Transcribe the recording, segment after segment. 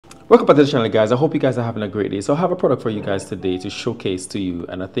Welcome back to the channel, guys. I hope you guys are having a great day. So I have a product for you guys today to showcase to you,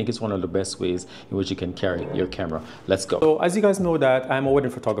 and I think it's one of the best ways in which you can carry your camera. Let's go. So as you guys know that I'm a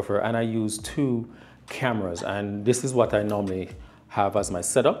wedding photographer and I use two cameras, and this is what I normally have as my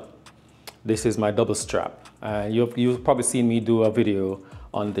setup. This is my double strap. You've probably seen me do a video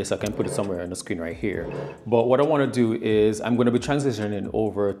on this. I can put it somewhere on the screen right here. But what I want to do is I'm going to be transitioning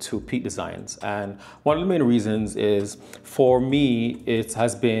over to Peak Designs. And one of the main reasons is for me, it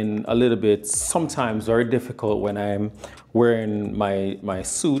has been a little bit sometimes very difficult when I'm wearing my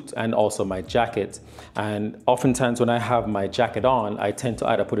suit and also my jacket. And oftentimes when I have my jacket on, I tend to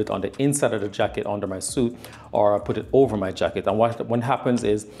either put it on the inside of the jacket under my suit or I put it over my jacket. And what happens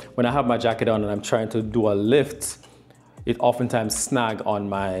is when I have my jacket on and I'm trying to do a lift, it oftentimes snag on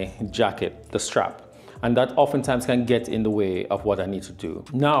my jacket, the strap. And that oftentimes can get in the way of what I need to do.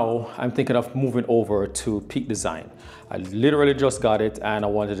 Now, I'm thinking of moving over to Peak Design. I literally just got it and I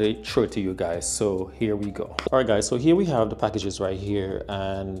wanted to show it to you guys. So here we go. All right, guys, so here we have the packages right here.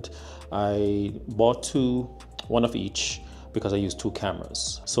 And I bought two, one of each, because I use two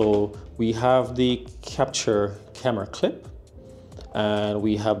cameras. So we have the capture camera clip, and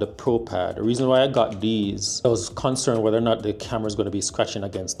we have the Pro Pad. The reason why I got these, I was concerned whether or not the camera is going to be scratching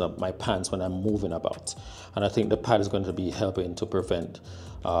against my pants when I'm moving about. And I think the pad is going to be helping to prevent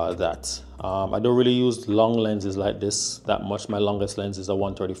that. I don't really use long lenses like this that much. My longest lens is a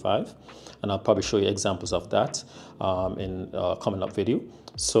 135. And I'll probably show you examples of that in a coming up video.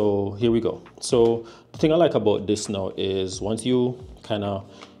 So here we go. So the thing I like about this now is once you kind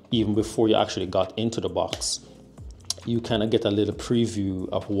of, even before you actually got into the box, you kind of get a little preview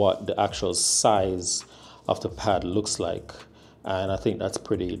of what the actual size of the pad looks like. And I think that's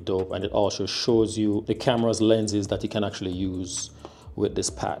pretty dope. And it also shows you the camera's lenses that you can actually use with this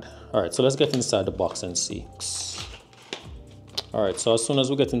pad. All right, so let's get inside the box and see. All right, so as soon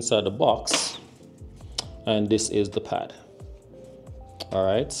as we get inside the box, and this is the pad. All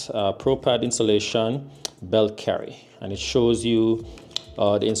right, Pro Pad installation, belt carry. And it shows you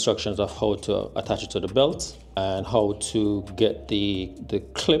the instructions of how to attach it to the belt and how to get the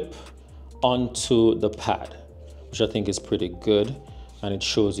clip onto the pad, which I think is pretty good. And it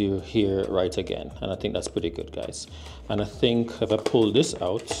shows you here right again. And I think that's pretty good, guys. And I think if I pull this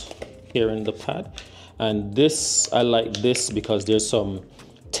out here in the pad, and this, I like this because there's some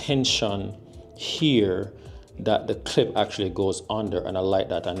tension here that the clip actually goes under, and I like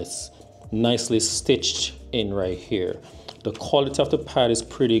that. And it's nicely stitched in right here. The quality of the pad is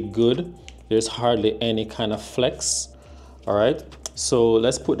pretty good. There's hardly any kind of flex. All right, so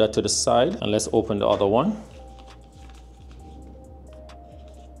let's put that to the side and let's open the other one.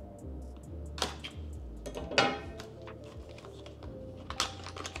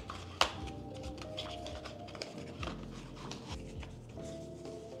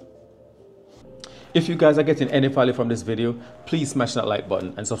 If you guys are getting any value from this video, please smash that like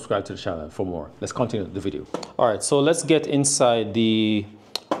button and subscribe to the channel for more. Let's continue the video. All right, so let's get inside the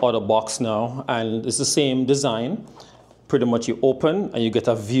other box now, and it's the same design. Pretty much you open and you get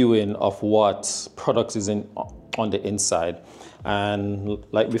a viewing of what products is on the inside. And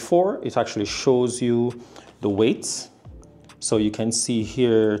like before, it actually shows you the weight. So you can see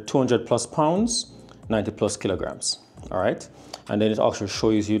here 200 plus pounds, 90 plus kilograms. All right, and then it also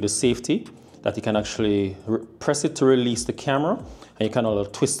shows you the safety, that you can actually press it to release the camera, and you can also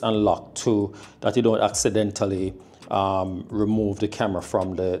twist and lock too, that you don't accidentally remove the camera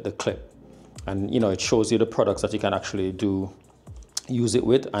from the clip. And you know, it shows you the products that you can actually use it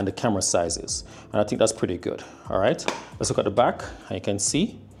with and the camera sizes. And I think that's pretty good. All right, let's look at the back, and you can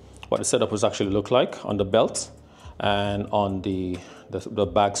see what the setup was actually look like on the belt and on the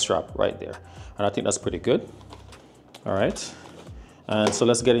bag strap right there. And I think that's pretty good. All right. And so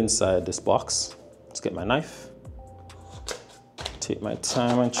let's get inside this box. Let's get my knife. Take my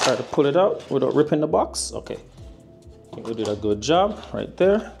time and try to pull it out without ripping the box. Okay, I think we did a good job right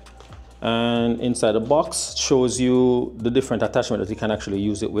there. And inside the box shows you the different attachment that you can actually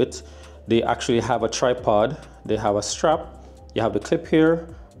use it with. They actually have a tripod. They have a strap. You have the clip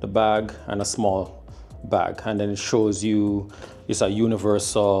here, the bag, and a small bag. And then it shows you it's a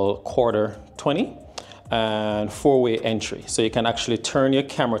universal quarter 20. And 4-way entry, so you can actually turn your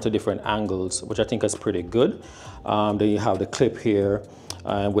camera to different angles, which I think is pretty good. Then you have the clip here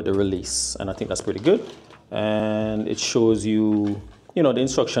with the release, and I think that's pretty good. And it shows you, you know, the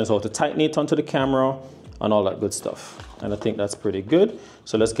instructions how to tighten it onto the camera and all that good stuff. And I think that's pretty good.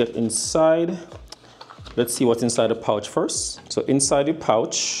 So let's get inside. Let's see what's inside the pouch first. So inside the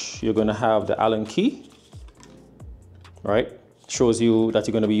pouch, you're going to have the Allen key, right? Shows you that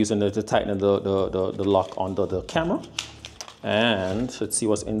you're going to be using it to tighten the lock onto the camera. And let's see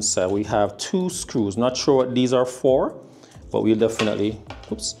what's inside. We have 2 screws. Not sure what these are for, but we'll definitely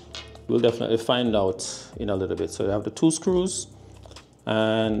find out in a little bit. So we have the 2 screws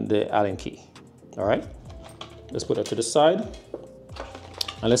and the Allen key. All right, let's put that to the side.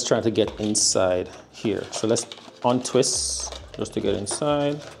 And let's try to get inside here. So let's untwist just to get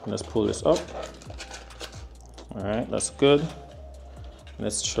inside. And let's pull this up. All right, that's good.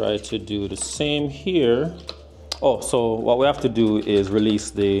 Let's try to do the same here. Oh, so what we have to do is release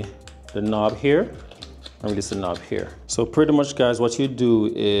the knob here and release the knob here. So pretty much, guys, what you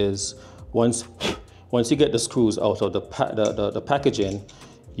do is once you get the screws out of the packaging,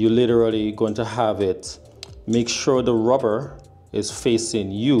 you're literally going to have it, make sure the rubber is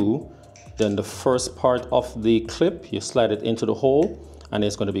facing you. Then the first part of the clip, you slide it into the hole and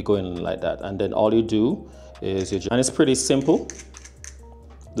it's going to be going like that. And then all you do is and it's pretty simple.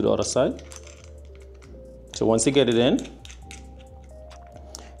 Do the other side. So once you get it in,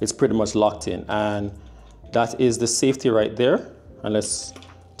 it's pretty much locked in, and that is the safety right there. And let's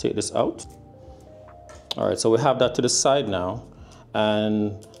take this out. All right, so we have that to the side now.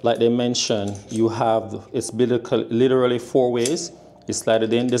 And like they mentioned, you have, it's literally 4 ways. You slide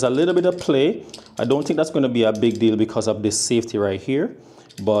it in. There's a little bit of play. I don't think that's going to be a big deal because of this safety right here,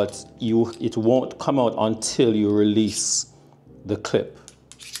 but it won't come out until you release the clip.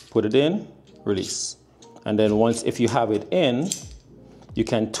 Put it in, release. And then if you have it in, you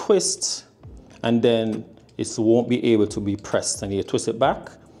can twist, and then it won't be able to be pressed. And you twist it back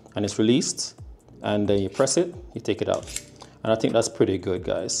and it's released, and then you press it, you take it out. And I think that's pretty good,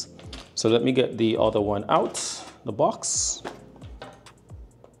 guys. So let me get the other one out, the box.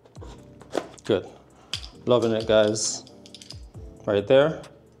 Good. Loving it, guys. Right there.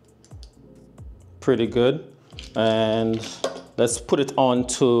 Pretty good. And let's put it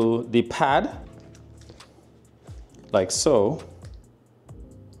onto the pad, like so.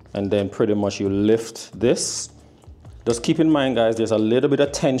 And then pretty much you lift this. Just keep in mind, guys, there's a little bit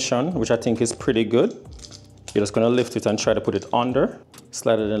of tension, which I think is pretty good. You're just gonna lift it and try to put it under.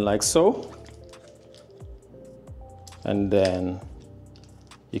 Slide it in like so. And then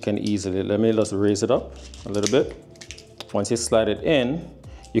you can easily, let me just raise it up a little bit. Once you slide it in,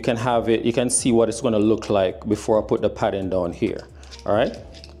 you can have it, you can see what it's gonna look like before I put the padding down here. All right,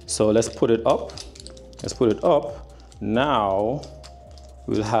 so let's put it up. Let's put it up. Now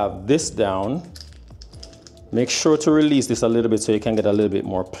we'll have this down. Make sure to release this a little bit so you can get a little bit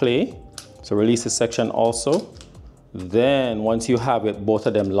more play. So release this section also. Then once you have it, both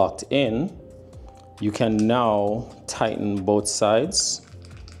of them locked in, you can now tighten both sides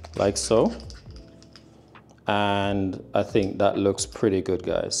like so. And I think that looks pretty good,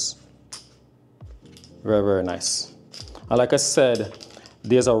 guys. Very, very nice. And like I said,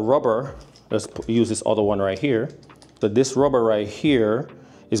 there's a rubber. Let's use this other one right here. So this rubber right here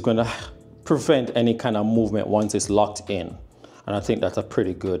is going to prevent any kind of movement once it's locked in. And I think that's a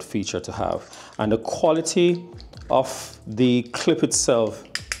pretty good feature to have. And the quality of the clip itself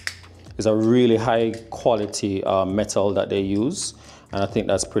is a really high quality metal that they use. And I think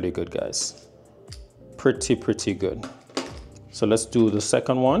that's pretty good, guys. Pretty good. So let's do the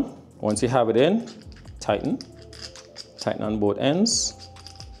second one. Once you have it in, tighten on both ends.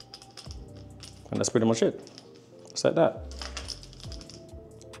 And that's pretty much it. Just like that.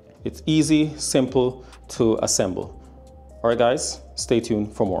 It's easy, simple to assemble. All right, guys, stay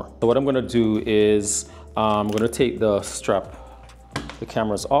tuned for more. So what I'm gonna do is I'm gonna take the strap, the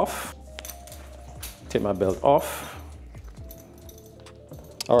cameras off, take my belt off.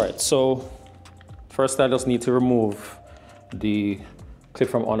 All right, so first I just need to remove the clip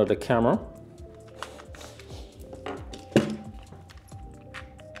from under the camera.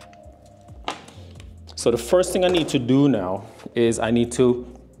 So the first thing I need to do now is I need to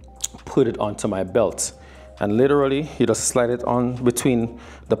put it onto my belt. And literally, you just slide it on between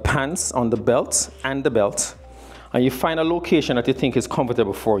the pants on the belt and the belt. And you find a location that you think is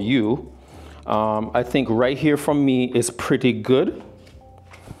comfortable for you. I think right here from me is pretty good.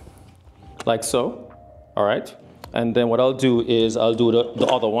 Like so, all right? And then what I'll do is I'll do the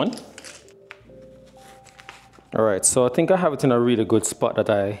other one. All right, so I think I have it in a really good spot that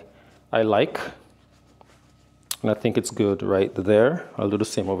I like. And I think it's good right there. I'll do the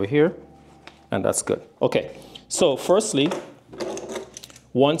same over here. And that's good. Okay, so firstly,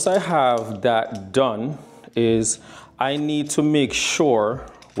 once I have that done, is I need to make sure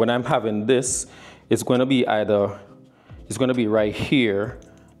when I'm having this, it's going to be right here.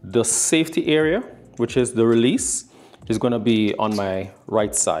 The safety area, which is the release, is going to be on my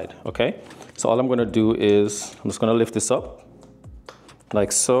right side, okay? So all I'm going to do is I'm just going to lift this up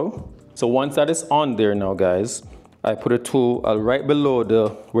like so. So once that is on there now, guys, I put a tool right below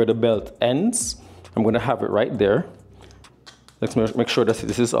where the belt ends. I'm gonna have it right there. Let's make sure that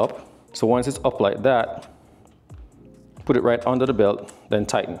this is up. So once it's up like that, put it right under the belt, then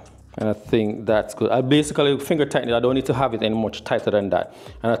tighten. And I think that's good. I basically finger tighten it. I don't need to have it any much tighter than that.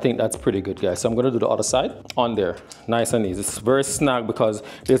 And I think that's pretty good, guys. So I'm gonna do the other side on there, nice and easy. It's very snug because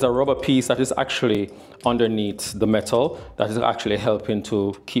there's a rubber piece that is actually underneath the metal that is actually helping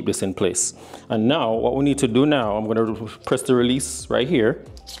to keep this in place. And now what we need to do now, I'm gonna press the release right here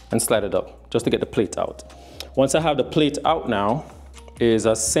and slide it up just to get the plate out. Once I have the plate out now, it is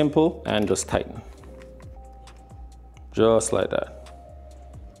as simple and just tighten. Just like that.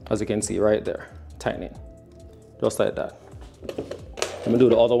 As you can see right there, tightening, just like that. Let me do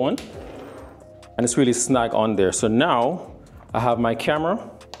the other one. And it's really snug on there. So now I have my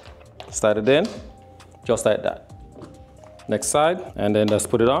camera, slide it in, just like that. Next side, and then let's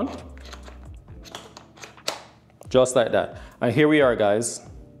put it on. Just like that. And here we are, guys.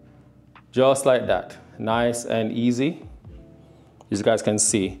 Just like that, nice and easy. As you guys can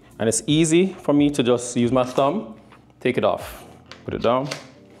see. And it's easy for me to just use my thumb, take it off, put it down.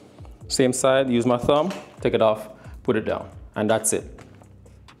 Same side, use my thumb, take it off, put it down, and that's it.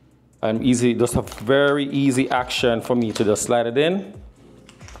 And easy, just a very easy action for me to just slide it in.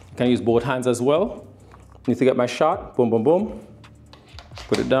 I can use both hands as well. Need to get my shot, boom, boom, boom.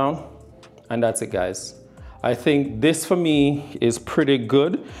 Put it down, and that's it, guys. I think this for me is pretty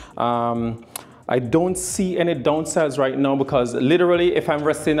good. I don't see any downsides right now because literally if I'm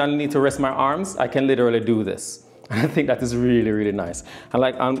resting and I need to rest my arms, I can literally do this. I think that is really, really nice. And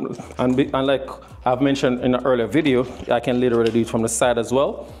like I've mentioned in an earlier video, I can literally do it from the side as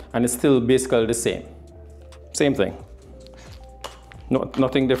well, and it's still basically the same. Same thing.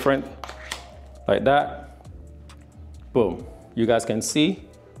 Nothing different. Like that. Boom. You guys can see,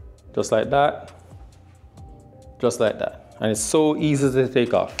 just like that. Just like that. And it's so easy to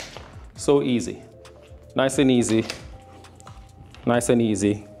take off. So easy. Nice and easy. Nice and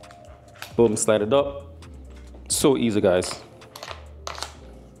easy. Boom, slide it up. So easy, guys.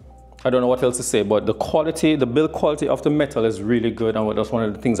 I don't know what else to say, but the quality, the build quality of the metal is really good, and that's one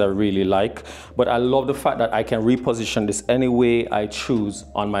of the things I really like. But I love the fact that I can reposition this any way I choose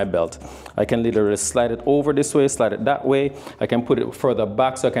on my belt. I can literally slide it over this way, slide it that way. I can put it further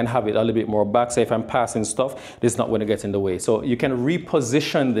back so I can have it a little bit more back. So if I'm passing stuff, it's not going to get in the way. So you can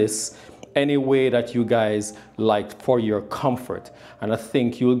reposition this any way that you guys like for your comfort. And I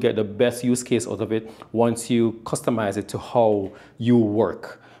think you'll get the best use case out of it once you customize it to how you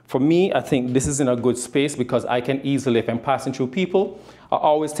work. For me, I think this is in a good space because I can easily, if I'm passing through people, I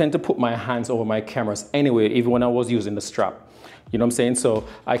always tend to put my hands over my cameras anyway, even when I was using the strap. You know what I'm saying? So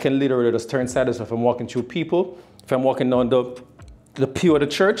I can literally just turn sideways if I'm walking through people. If I'm walking down the pew of the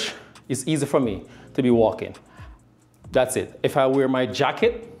church, it's easy for me to be walking. That's it. If I wear my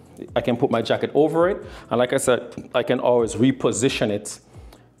jacket, I can put my jacket over it. And like I said, I can always reposition it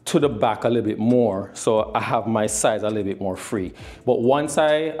to the back a little bit more. So I have my sides a little bit more free. But once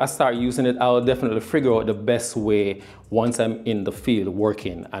I start using it, I'll definitely figure out the best way once I'm in the field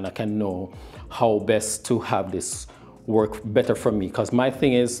working, and I can know how best to have this work better for me. Because my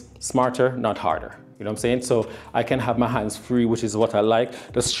thing is smarter, not harder. You know what I'm saying? So I can have my hands free, which is what I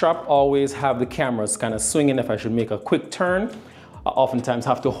like. The strap always have the cameras kind of swinging if I should make a quick turn. I oftentimes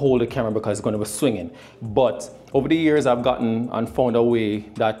have to hold the camera because it's going to be swinging. But over the years, I've gotten and found a way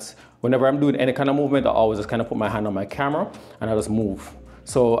that whenever I'm doing any kind of movement, I always just kind of put my hand on my camera and I just move.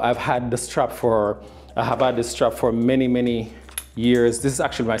 So I've had this strap for many, many years. This is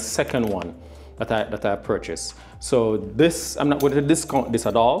actually my second one that I purchased. So this, I'm not going to discount this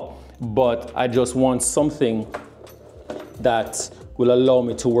at all, but I just want something that will allow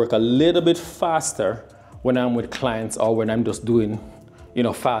me to work a little bit faster when I'm with clients or when I'm just doing, you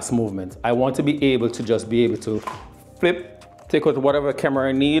know, fast movement. I want to be able to just be able to flip, take out whatever camera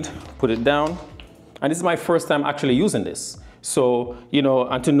I need, put it down. And this is my first time actually using this. So, you know,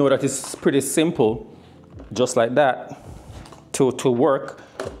 and to know that it's pretty simple, just like that, to work,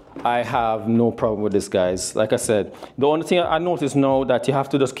 I have no problem with this, guys. Like I said, the only thing I notice now that you have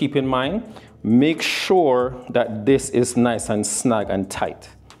to just keep in mind, make sure that this is nice and snug and tight.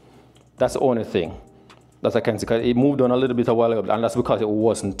 That's the only thing that I can see, because it moved on a little bit a while ago, and that's because it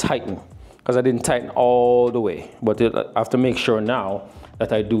wasn't tightened, because I didn't tighten all the way. But I have to make sure now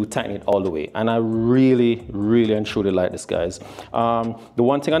that I do tighten it all the way. And I really, really and truly like this, guys. The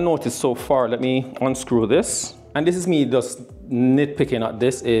one thing I noticed so far, let me unscrew this. And this is me just nitpicking at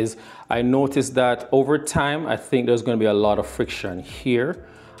this, is I noticed that over time, I think there's gonna be a lot of friction here.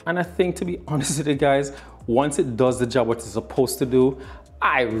 And I think, to be honest with you guys, once it does the job what it's supposed to do,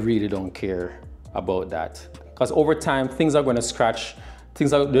 I really don't care about that. because over time things are going to scratch.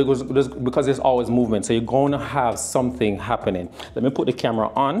 Because there's always movement, so you're going to have something happening. Let me put the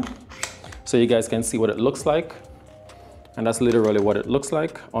camera on so you guys can see what it looks like, and that's literally what it looks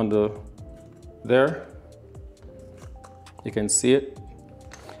like on there. You can see it,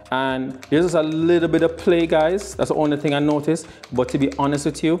 and there's just a little bit of play, guys. That's the only thing I noticed, but to be honest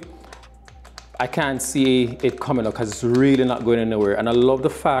with you, I can't see it coming up because it's really not going anywhere. And I love the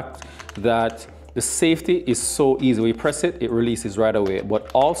fact that the safety is so easy. When you press it, it releases right away. But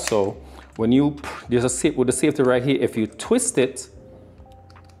also, when with the safety right here, if you twist it,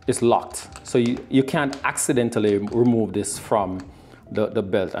 it's locked. So you can't accidentally remove this from the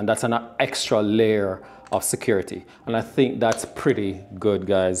belt. And that's an extra layer of security. And I think that's pretty good,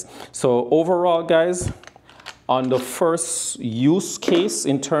 guys. So overall, guys, on the first use case,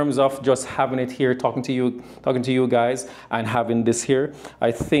 in terms of just having it here, talking to you guys, and having this here,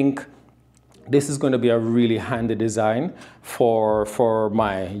 I think this is going to be a really handy design for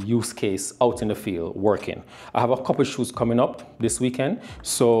my use case out in the field working. I have a couple shoots coming up this weekend,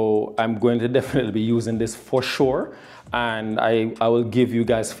 so I'm going to definitely be using this for sure, and I will give you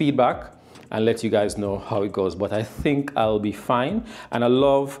guys feedback and let you guys know how it goes. But I think I'll be fine. And I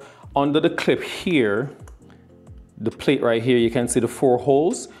love under the clip here, the plate right here, you can see the 4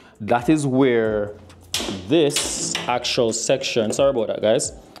 holes. That is where this actual section, sorry about that,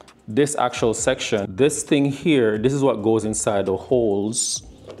 guys. This actual section, this thing here, this is what goes inside the holes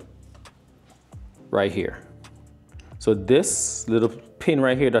right here. So this little pin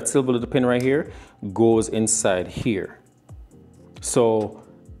right here, that silver little pin right here, goes inside here. So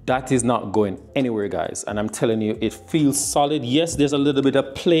that is not going anywhere, guys. And I'm telling you, it feels solid. Yes, there's a little bit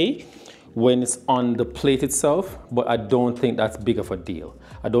of play when it's on the plate itself, but I don't think that's big of a deal.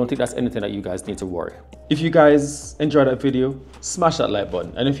 I don't think that's anything that you guys need to worry. If you guys enjoyed that video, smash that like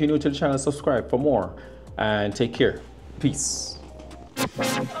button. And if you're new to the channel, subscribe for more. And take care. Peace.